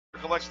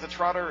collects the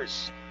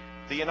trotters.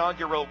 The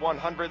inaugural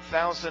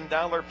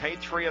 $100,000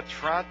 Patriot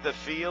Trot. The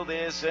field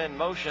is in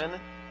motion.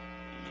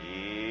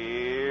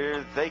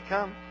 Here they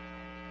come.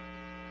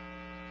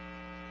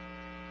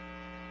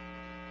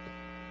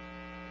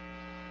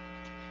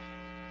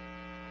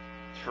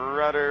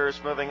 Trotters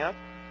moving up.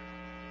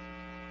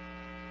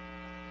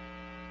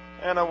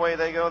 And away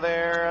they go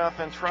there, up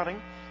and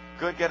trotting.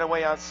 Good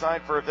getaway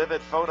outside for a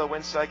Vivid Photo.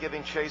 Inside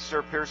giving chase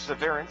Sir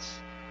Perseverance.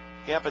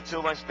 Gap at 2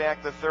 lengths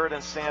back the third,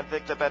 and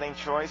Sandvik the betting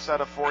choice.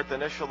 Out of fourth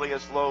initially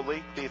is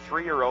Lolique, the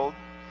 3-year-old.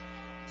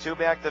 2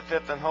 back the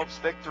fifth, and Hope's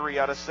Victory.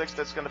 Out of sixth,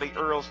 it's going to be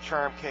Earl's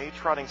Charm K.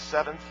 Trotting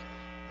seventh,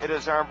 it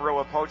is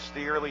Armbro Approach.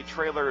 The early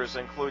trailers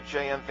include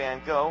J.M.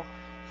 Vangogh.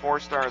 4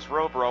 Stars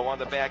Robro. On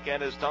the back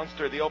end is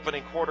Dunkster. The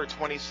opening quarter,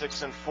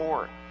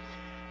 26-4.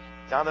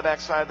 Down the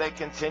backside they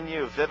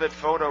continue. Vivid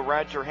Photo,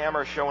 Roger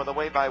Hammer showing the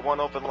way by 1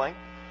 open length.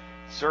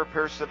 Sir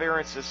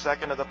Perseverance is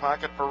second in the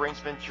pocket for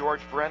ringsman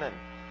George Brennan.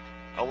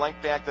 A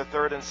length back the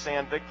third, and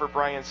Sandvik for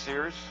Brian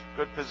Sears.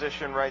 Good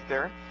position right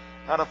there.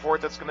 Out of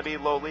fourth, it's going to be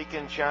Lolique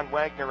and John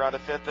Wagner. Out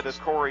of fifth, it is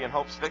Corey and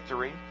Hope's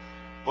Victory.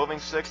 Moving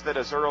sixth, it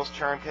is Earl's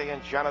Charm K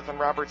and Jonathan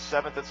Roberts.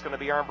 Seventh, it's going to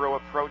be Armbro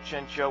Approach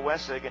and Joe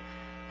Essig.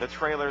 The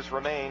trailers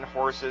remain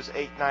horses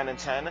 8, 9, and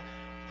 10.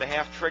 The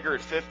half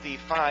triggered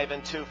 55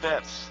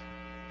 2/5.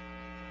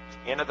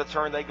 Into the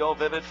turn they go.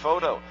 Vivid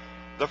Photo,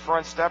 the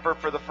front stepper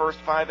for the first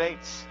 5/8.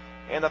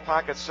 In the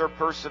pocket, Sir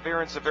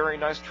Perseverance, a very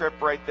nice trip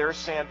right there.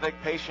 Sandvik,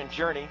 Patient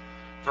Journey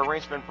for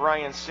ringsman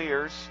Brian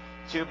Sears.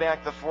 2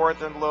 back the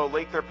fourth, and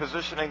Lolique. They're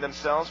positioning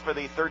themselves for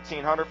the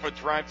 1,300-foot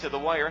drive to the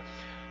wire.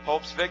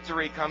 Hope's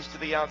Victory comes to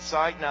the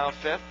outside, now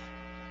fifth.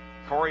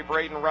 Corey,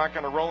 Braden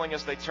rocking and rolling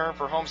as they turn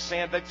for home.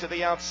 Sandvik to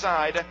the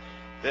outside.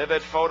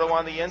 Vivid Photo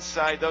on the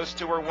inside. Those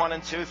two are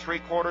 1 2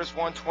 3/4,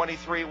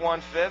 123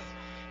 1/5.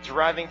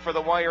 Driving for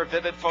the wire,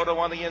 Vivid Photo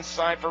on the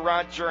inside for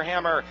Roger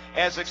Hammer.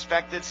 As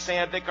expected,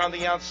 Sandvik on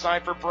the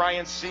outside for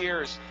Brian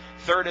Sears.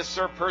 Third is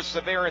Sir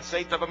Perseverance,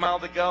 1/8 of a mile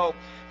to go.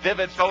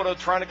 Vivid Photo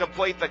trying to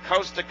complete the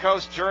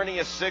coast-to-coast journey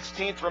is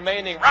 16th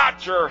remaining.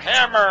 Roger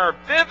Hammer,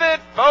 Vivid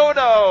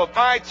Photo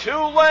by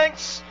 2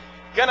 lengths.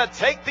 Gonna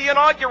take the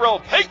inaugural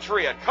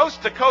Patriot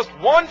coast-to-coast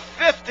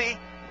 150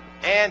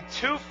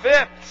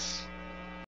 2/5.